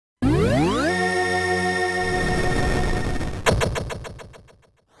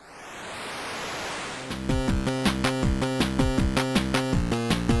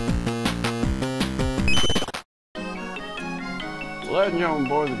gentlemen,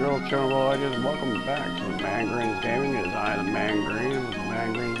 boys and girls, children of all ages, welcome back to Mangrins Gaming. It is I, the Man Green, with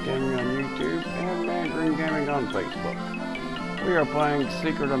Mangrins Gaming on YouTube and Mangreen Gaming on Facebook. We are playing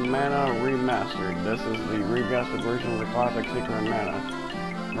Secret of Mana Remastered. This is the remastered version of the classic Secret of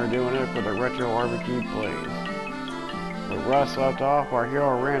Mana. We're doing it for the retro RPG plays. Where Russ left off, our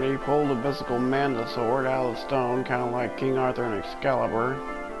hero Randy pulled the mystical Mana sword out of the stone, kind of like King Arthur and Excalibur,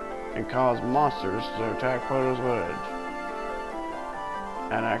 and caused monsters to attack Photo's village.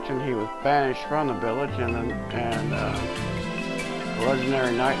 At action, he was banished from the village, and a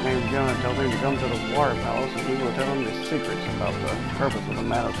legendary knight named Jonah told him to come to the water palace, and he will tell him the secrets about the purpose of the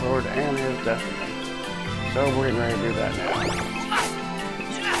Mana sword and his destiny. So we're getting ready to do that now.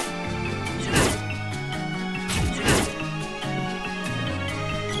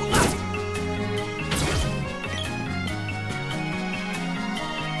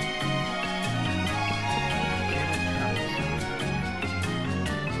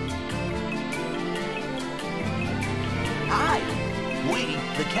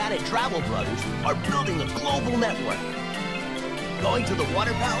 Travel Brothers are building a global network. Going to the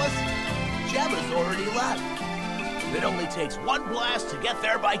water palace? Gemma's already left. It only takes one blast to get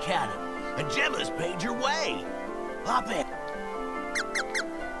there by cannon, and Gemma's paid your way. Hop in.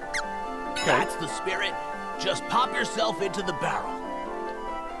 Okay. That's the spirit. Just pop yourself into the barrel.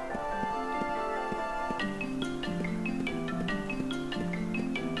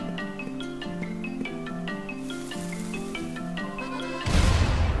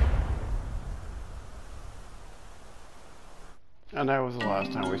 And that was the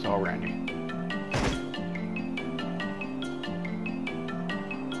last time we saw Randy.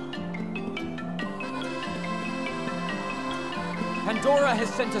 Pandora has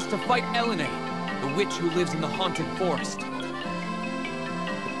sent us to fight Elene, the witch who lives in the haunted forest.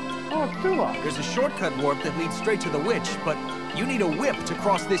 Oh, it's Tula. There's a shortcut warp that leads straight to the witch, but you need a whip to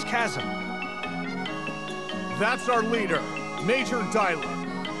cross this chasm. That's our leader, Major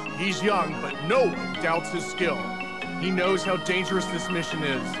Dyla. He's young, but no one doubts his skill. He knows how dangerous this mission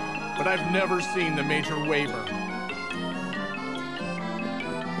is, but I've never seen the Major waver.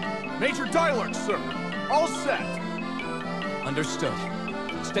 Major Dylark, sir. All set. Understood.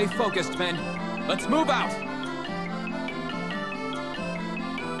 Stay focused, men. Let's move out!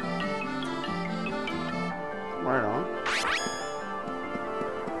 Right on.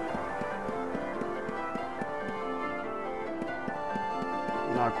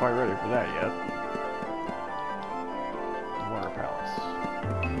 Not quite ready for that yet. Water Palace.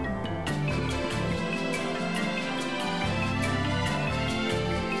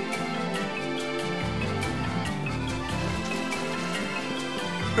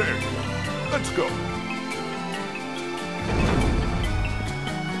 There you are. Let's go.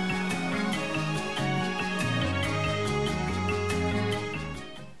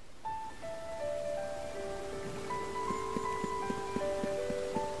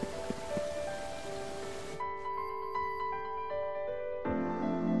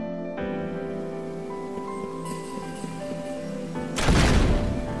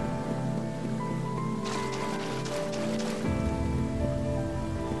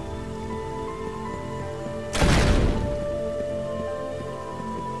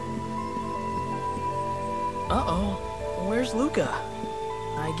 Uh-oh. Where's Luca?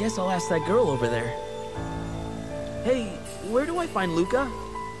 I guess I'll ask that girl over there. Hey, where do I find Luca?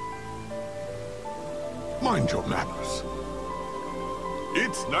 Mind your manners.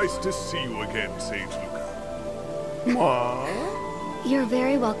 It's nice to see you again, Sage Luca. What? You're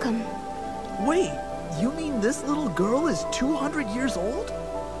very welcome. Wait, you mean this little girl is 200 years old?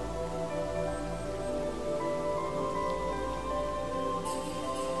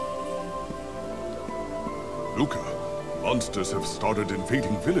 Luca, monsters have started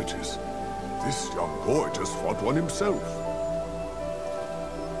invading villages. This young boy just fought one himself.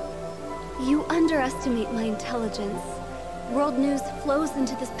 You underestimate my intelligence. World news flows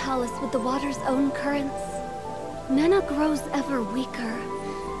into this palace with the water's own currents. Mana grows ever weaker.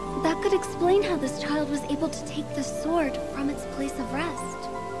 That could explain how this child was able to take the sword from its place of rest.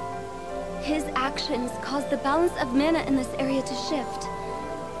 His actions caused the balance of mana in this area to shift.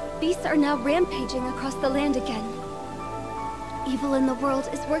 Beasts are now rampaging across the land again. Evil in the world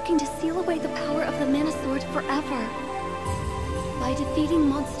is working to seal away the power of the Mana Sword forever. By defeating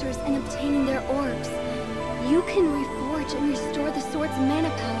monsters and obtaining their orbs, you can reforge and restore the sword's mana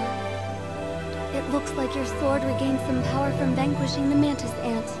power. It looks like your sword regained some power from vanquishing the Mantis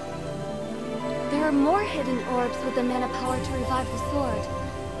Ant. There are more hidden orbs with the mana power to revive the sword.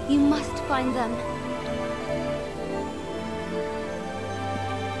 You must find them.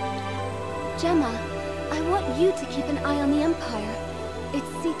 Gemma, I want you to keep an eye on the Empire.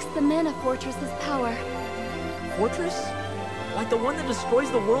 the Mana Fortress's power. Fortress? Like the one that destroys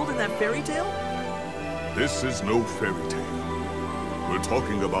the world in that fairy tale? This is no fairy tale. We're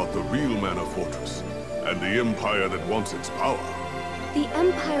talking about the real Mana Fortress, and the Empire that wants its power. The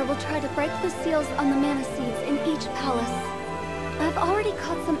Empire will try to break the seals on the Mana Seeds in each palace. I've already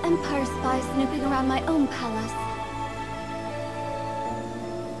caught some Empire spies snooping around my own palace.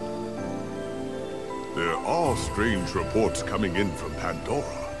 There are strange reports coming in from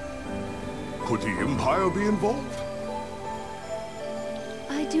Pandora. Could the Empire be involved?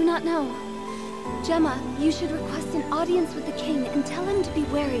 I do not know. Gemma, you should request an audience with the king and tell him to be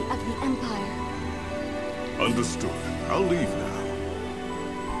wary of the Empire. Understood. I'll leave now.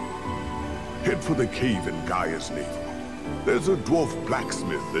 Head for the cave in Gaia's navel. There's a dwarf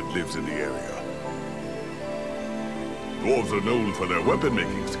blacksmith that lives in the area. Dwarves are known for their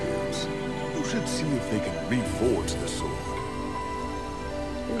weapon-making skills. You should see if they can reforge the sword.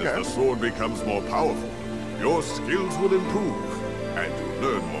 Okay. As the sword becomes more powerful, your skills will improve, and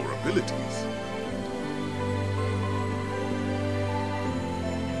you'll learn more abilities.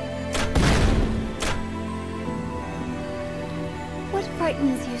 What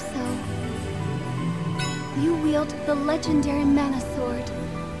frightens you so? You wield the legendary Mana Sword,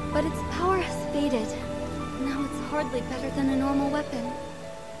 but its power has faded. Now it's hardly better than a normal weapon.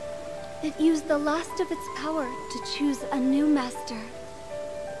 It used the last of its power to choose a new master.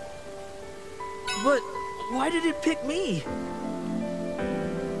 But why did it pick me?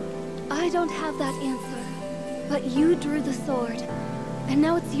 I don't have that answer, but you drew the sword, and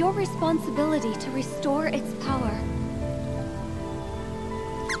now it's your responsibility to restore its power.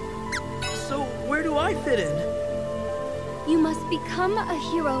 So where do I fit in? You must become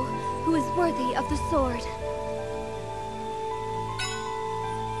a hero who is worthy of the sword.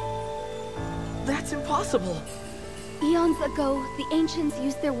 That's impossible. Eons ago, the ancients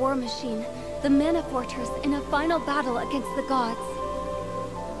used their war machine, the Mana Fortress, in a final battle against the gods.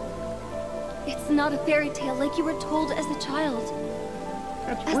 It's not a fairy tale like you were told as a child.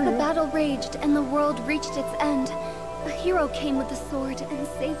 That's As real. the battle raged and the world reached its end, a hero came with the sword and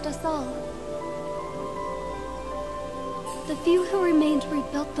saved us all. The few who remained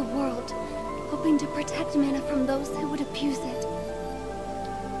rebuilt the world, hoping to protect mana from those who would abuse it.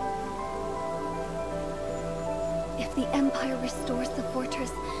 If the Empire restores the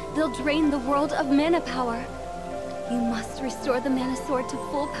fortress, they'll drain the world of mana power. You must restore the Mana Sword to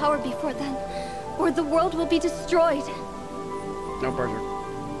full power before then, or the world will be destroyed. No pressure.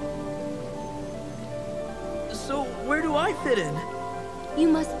 So where do I fit in? You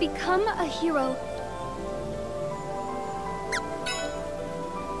must become a hero.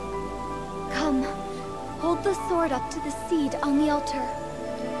 Come, hold the sword up to the seed on the altar.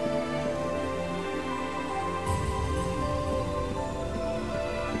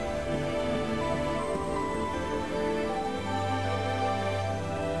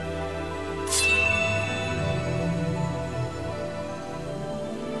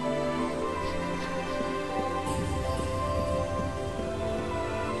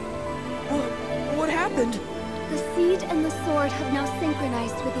 What happened? The seed and the sword have now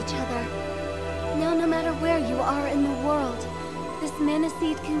synchronized with each other. Now no matter where you are in the world, this mana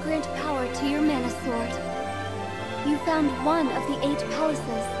seed can grant power to your mana sword. You found one of the 8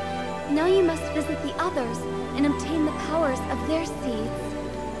 palaces. Now you must visit the others and obtain the powers of their seeds.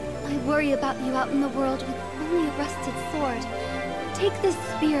 I worry about you out in the world with only a rusted sword. Take this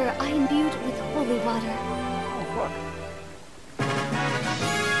spear I imbued with holy water. Oh, fuck.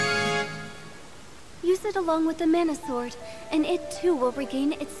 Use it along with the mana sword, and it too will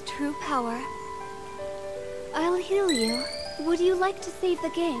regain its true power. I'll heal you. Would you like to save the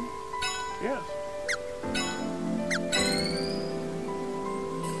game? Yes.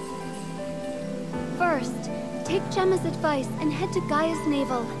 First, take Gemma's advice and head to Gaia's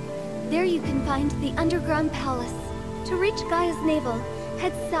navel. There you can find the underground palace. To reach Gaia's navel,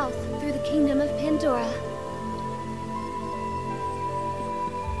 head south through the kingdom of Pandora.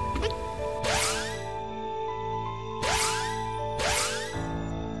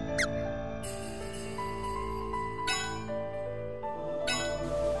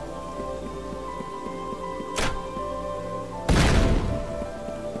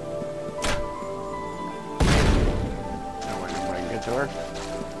 That way nobody can get to her.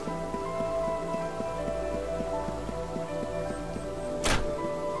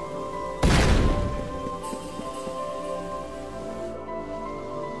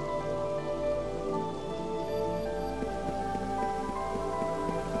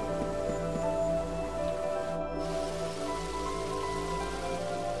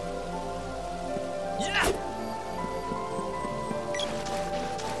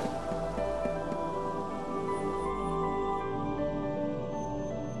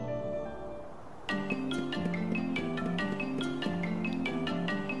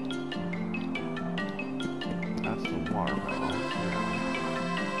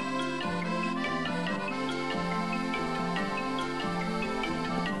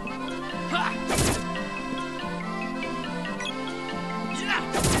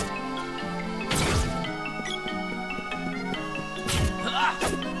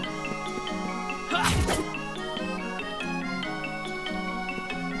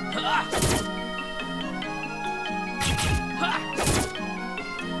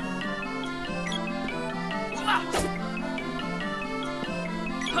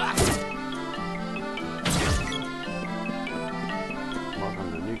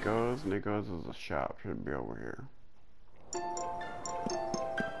 Welcome to Nico's. Nico's is a shop. Should be over here.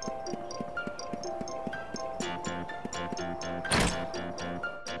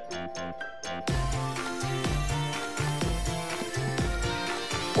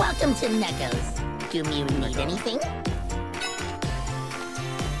 Welcome to Nico's. Do you need anything?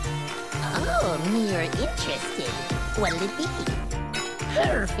 Oh, you're interested. What'll it be?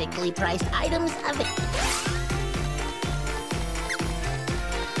 Perfectly priced items available.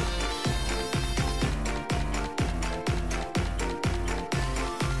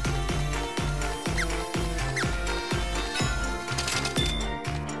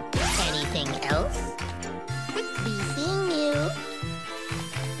 Anything else? Be seeing you.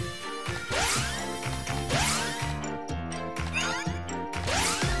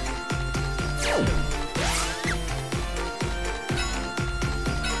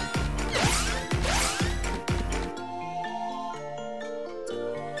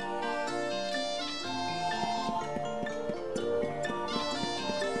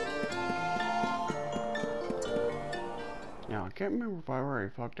 Now, I can't remember if I already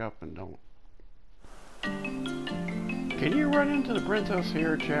fucked up and don't. Can you run into the princess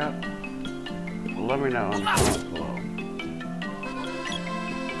here, chat? Let me know in the comments below.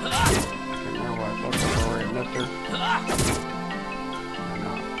 I can't remember if I fucked up already, mister. Or not.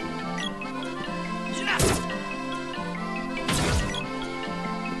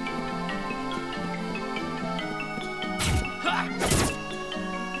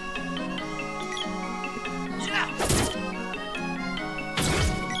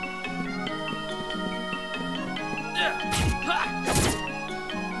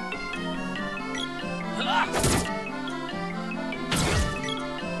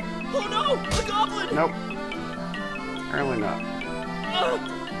 Oh no! The goblin! Nope. Apparently not.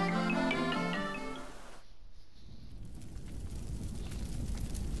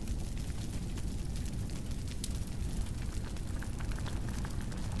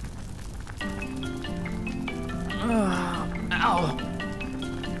 Ow!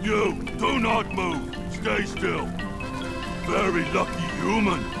 You, do not move. Stay still. Very lucky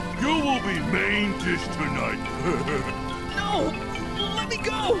human. You will be main dish tonight. No! Let me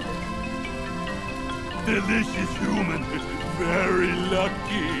go! Delicious human. Very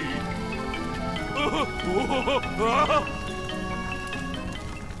lucky.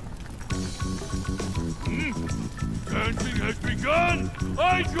 Dancing has begun.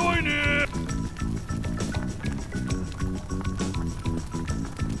 I join in.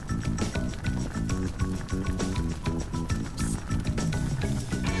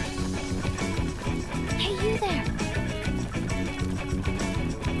 Hey, you there.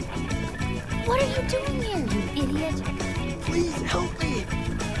 What are you doing here, you idiot? Please help me!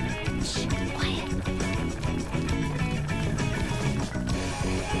 Shh, quiet.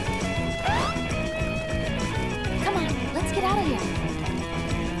 Come on, let's get out of here.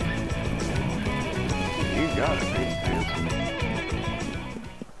 You got it, man.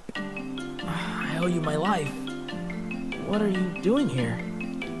 I owe you my life. What are you doing here?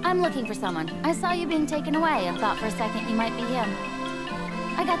 I'm looking for someone. I saw you being taken away and thought for a second you might be him.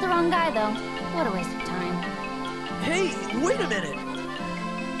 I got the wrong guy, though. What a waste of time. Hey, wait a minute!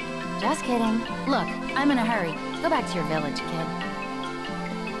 Just kidding. Look, I'm in a hurry. Go back to your village, kid.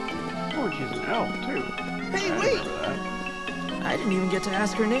 Oh, she's an elf, too. Hey, I wait! remember that. I didn't even get to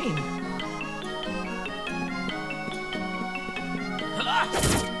ask her name.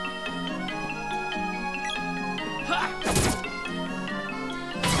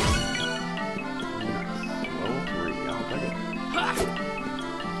 Level 3, I'll take it.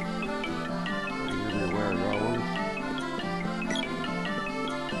 Everywhere goes.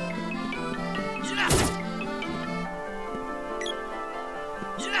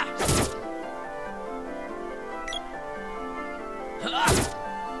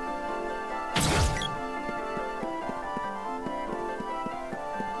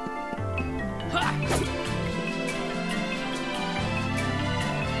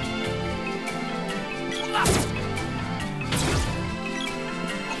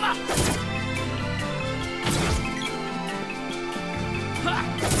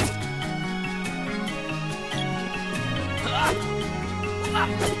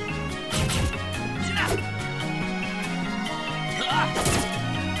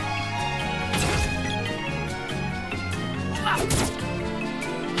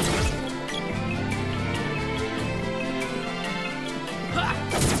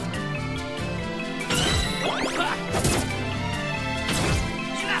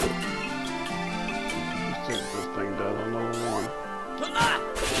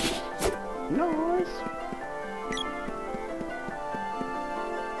 Nice.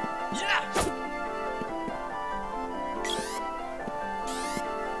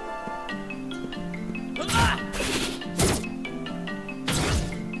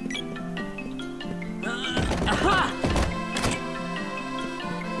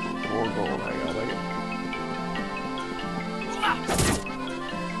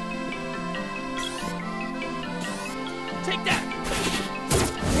 Take that!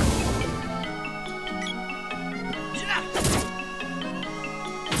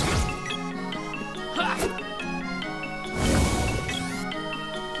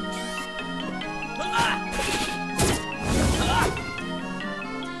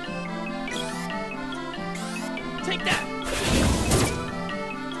 Take that!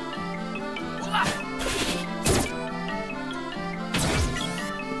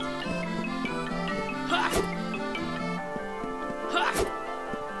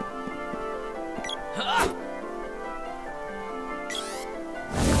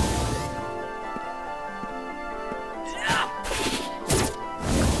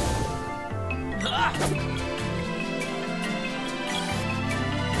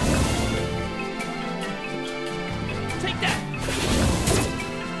 Take that!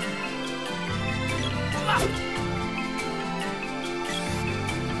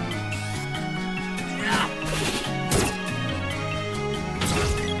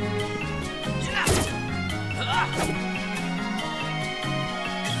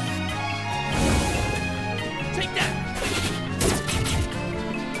 Take that!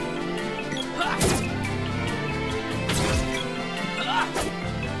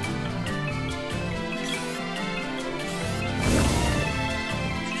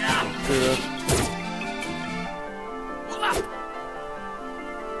 Do this.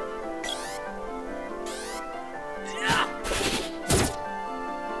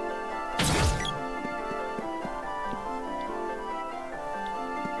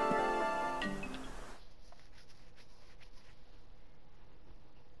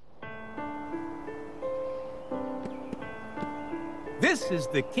 This is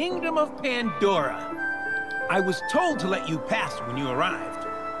the Kingdom of Pandora. I was told to let you pass when you arrived.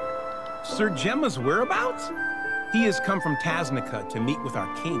 Sir Gemma's whereabouts? He has come from Tasnica to meet with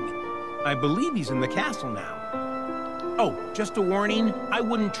our king. I believe he's in the castle now. Oh, just a warning, I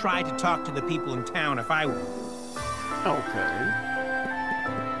wouldn't try to talk to the people in town if I were you. Okay.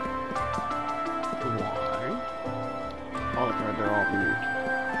 Why? Oh, look right there, off mute.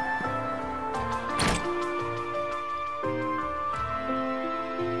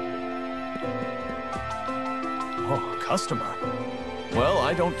 Oh, customer. Well,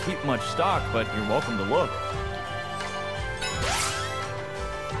 I don't keep much stock, but you're welcome to look.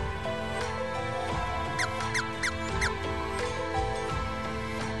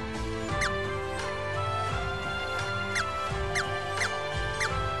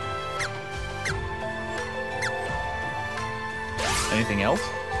 Anything else?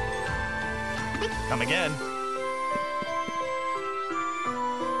 Come again.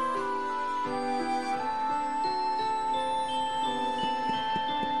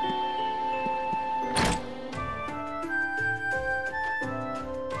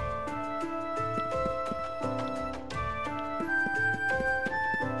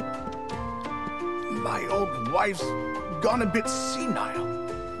 My old wife's gone a bit senile.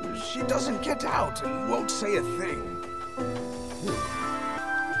 She doesn't get out and won't say a thing.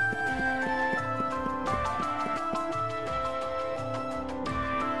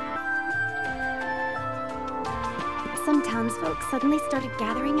 Some townsfolk suddenly started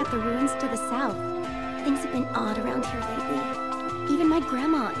gathering at the ruins to the south. Things have been odd around here lately. Even my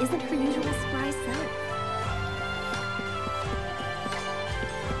grandma isn't her usual spry self.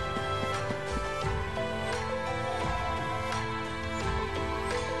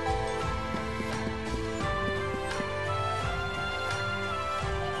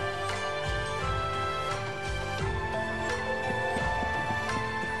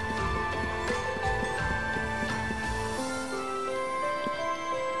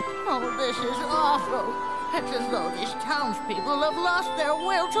 Oh, this is awful. It's as though these townspeople have lost their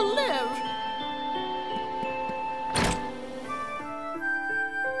will to live.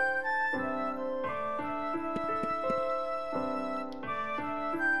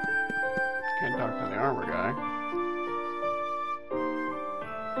 Can't talk to the armor guy.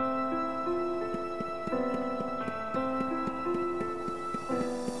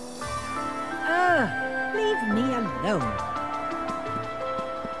 Leave me alone.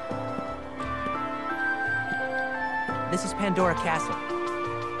 This is Pandora Castle.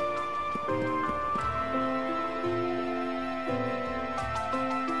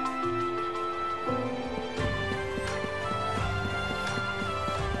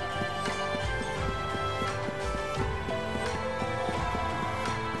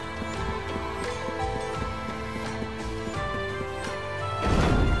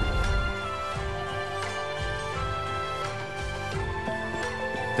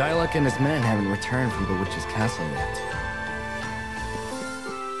 Dialek and his men haven't returned from the witch's castle yet.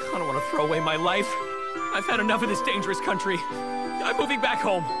 I don't want to throw away my life. I've had enough of this dangerous country. I'm moving back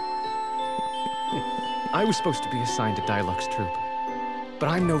home. I was supposed to be assigned to Dialek's troop. But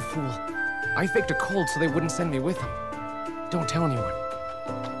I'm no fool. I faked a cold so they wouldn't send me with them. Don't tell anyone.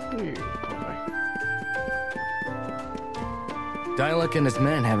 Dialek and his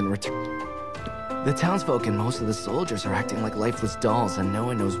men haven't returned. The townsfolk and most of the soldiers are acting like lifeless dolls, and no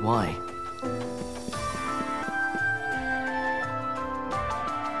one knows why.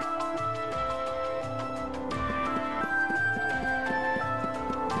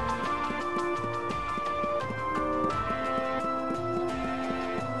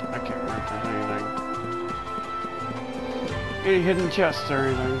 I can't remember if there's anything. Any hidden chests or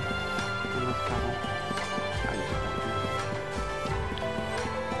anything in this castle? I just don't know.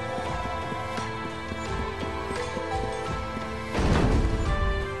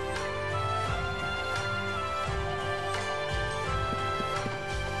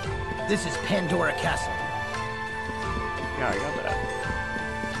 This is Pandora Castle. Yeah, I got that.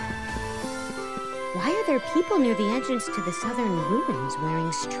 Why are there people near the entrance to the southern ruins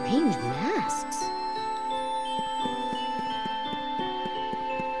wearing strange masks?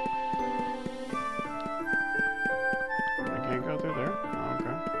 I can't go through there? Oh,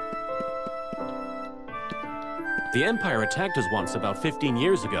 okay. The Empire attacked us once about 15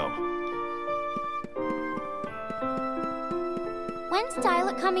 years ago. When's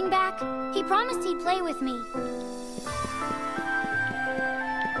Dialek coming back? He promised he'd play with me.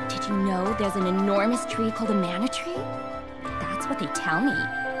 Did you know there's an enormous tree called a mana tree? That's what they tell me.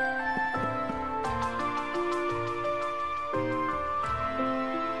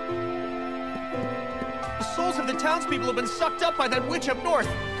 The souls of the townspeople have been sucked up by that witch up north.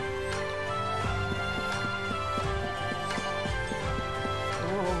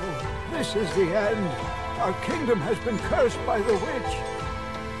 Oh, this is the end. Our kingdom has been cursed by the witch.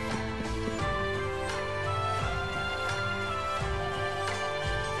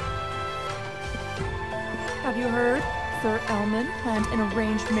 Have you heard? Sir Elman planned an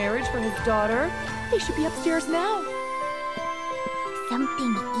arranged marriage for his daughter. They should be upstairs now.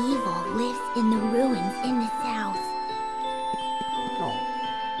 Something evil lives in the ruins in the south. Oh,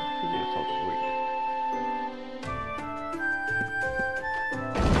 he is so sweet.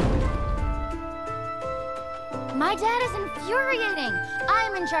 My dad is infuriating.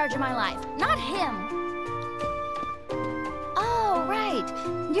 I'm in charge of my life, not him. Oh, right.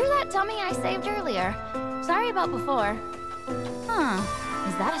 You're that dummy I saved earlier. Sorry about before. Huh.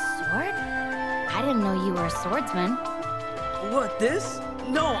 Is that a sword? I didn't know you were a swordsman. What, this?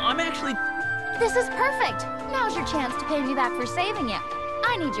 No, I'm actually... This is perfect. Now's your chance to pay me back for saving you.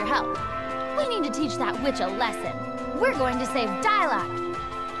 I need your help. We need to teach that witch a lesson. We're going to save Dialek.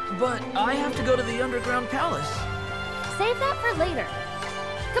 But I have to go to the underground palace. Save that for later.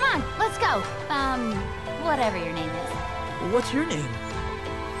 Come on, let's go. Whatever your name is. What's your name?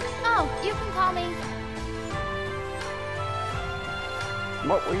 Oh, you can call me...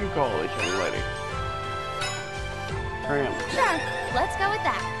 What will you call this young lady? Tram. Sure, let's go with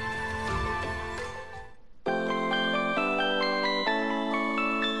that.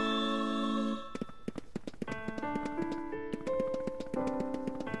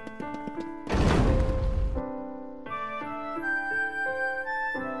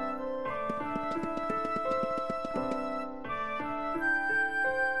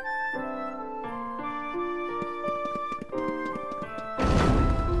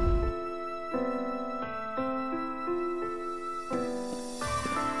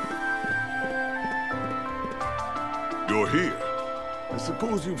 You're here. I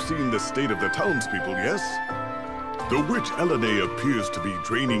suppose you've seen the state of the townspeople, yes? The witch Elene appears to be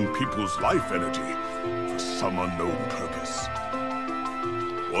draining people's life energy for some unknown purpose.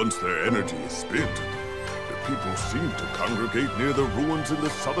 Once their energy is spent, the people seem to congregate near the ruins in the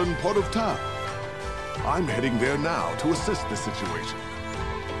southern part of town. I'm heading there now to assess the situation.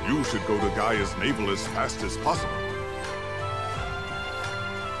 You should go to Gaia's navel as fast as possible.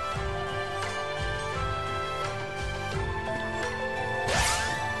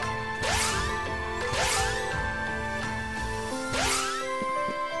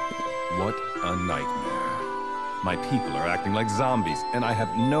 What a nightmare. My people are acting like zombies, and I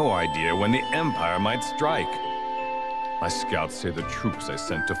have no idea when the Empire might strike. My scouts say the troops I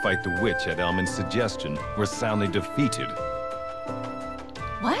sent to fight the witch at Elman's suggestion were soundly defeated.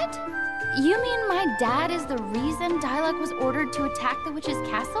 What? You mean my dad is the reason Dialek was ordered to attack the witch's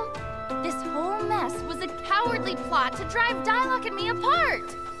castle? This whole mess was a cowardly plot to drive Dialek and me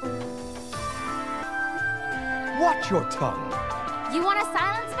apart! Watch your tongue. You want to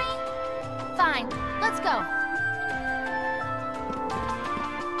silence me? Fine, let's go.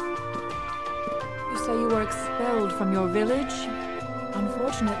 You say you were expelled from your village?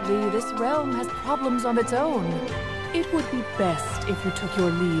 Unfortunately, this realm has problems of its own. It would be best if you took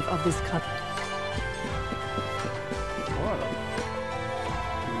your leave of this country.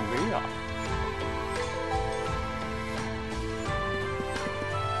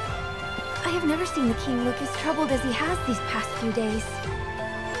 I have never seen the king look as troubled as he has these past few days.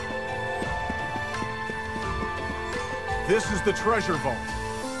 This is the treasure vault.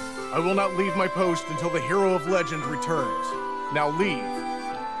 I will not leave my post until the hero of legend returns. Now leave.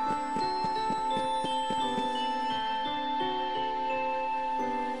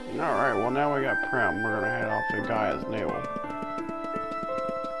 Alright, well now we got Prem. We're gonna head off to Gaia's navel.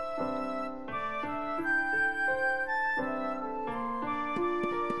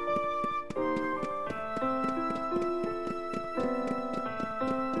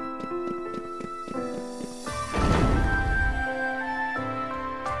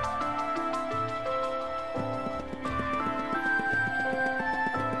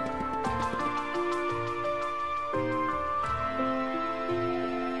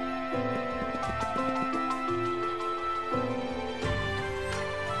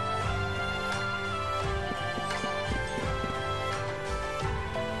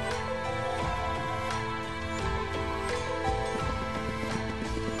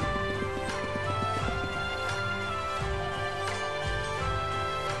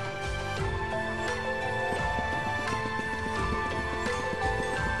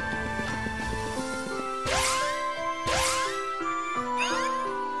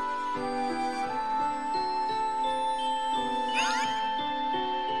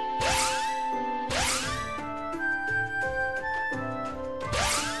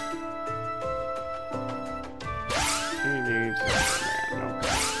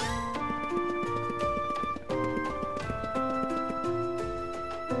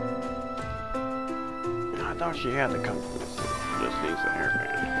 I thought she had to come from this. Just needs a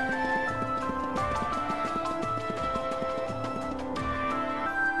hairband.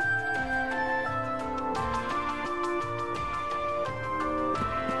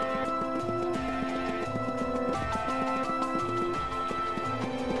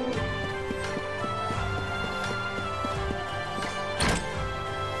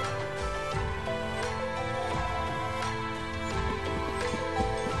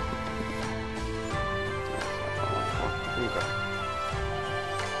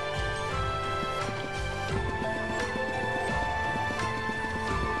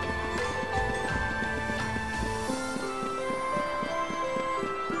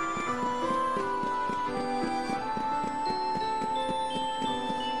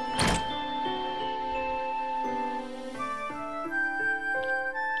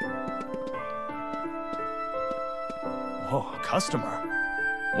 Oh, a customer.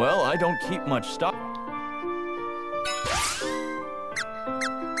 Well, I don't keep much stock.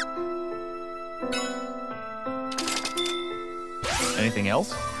 Anything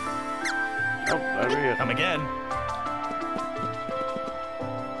else? Nope, that'll be it. Come again.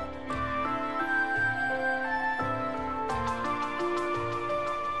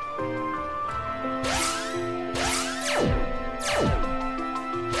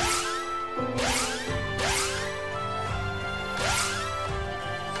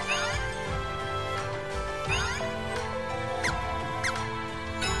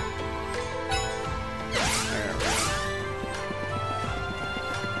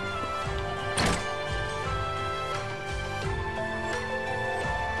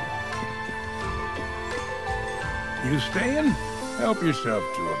 You staying? Help yourself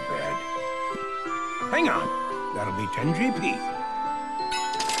to a bed. Hang on. That'll be 10 GP.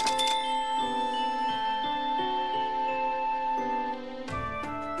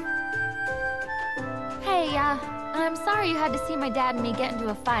 Hey, I'm sorry you had to see my dad and me get into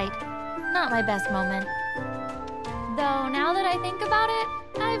a fight. Not my best moment. Though, now that I think about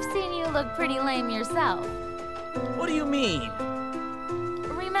it, I've seen you look pretty lame yourself. What do you mean?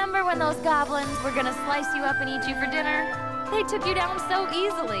 Remember when those goblins were gonna slice you up and eat you for dinner? They took you down so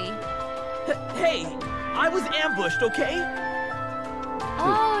easily. Hey, I was ambushed, okay?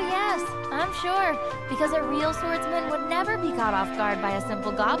 Oh, yes, I'm sure. Because a real swordsman would never be caught off guard by a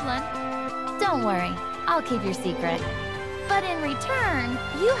simple goblin. Don't worry, I'll keep your secret. But in return,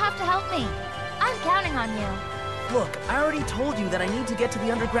 you have to help me. I'm counting on you. Look, I already told you that I need to get to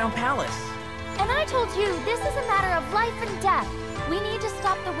the underground palace. And I told you this is a matter of life and death. We need to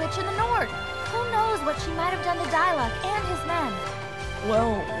stop the witch in the north. Who knows what she might have done to Diluc and his men?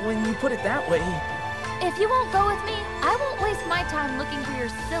 Well, when you put it that way... If you won't go with me, I won't waste my time looking for your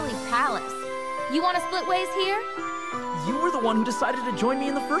silly palace. You want to split ways here? You were the one who decided to join me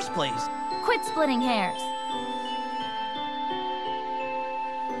in the first place. Quit splitting hairs.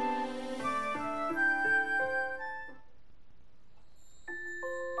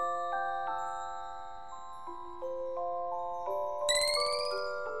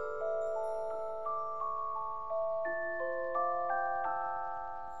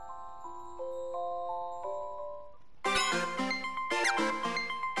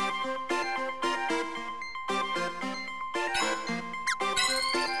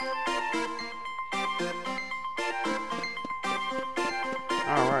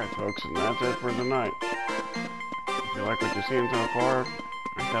 Alright folks, and that's it for tonight. If you like what you've seen so far,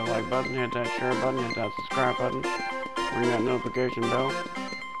 hit that like button, hit that share button, hit that subscribe button, ring that notification bell.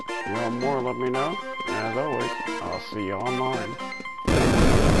 If you want more, let me know. And as always, I'll see you online.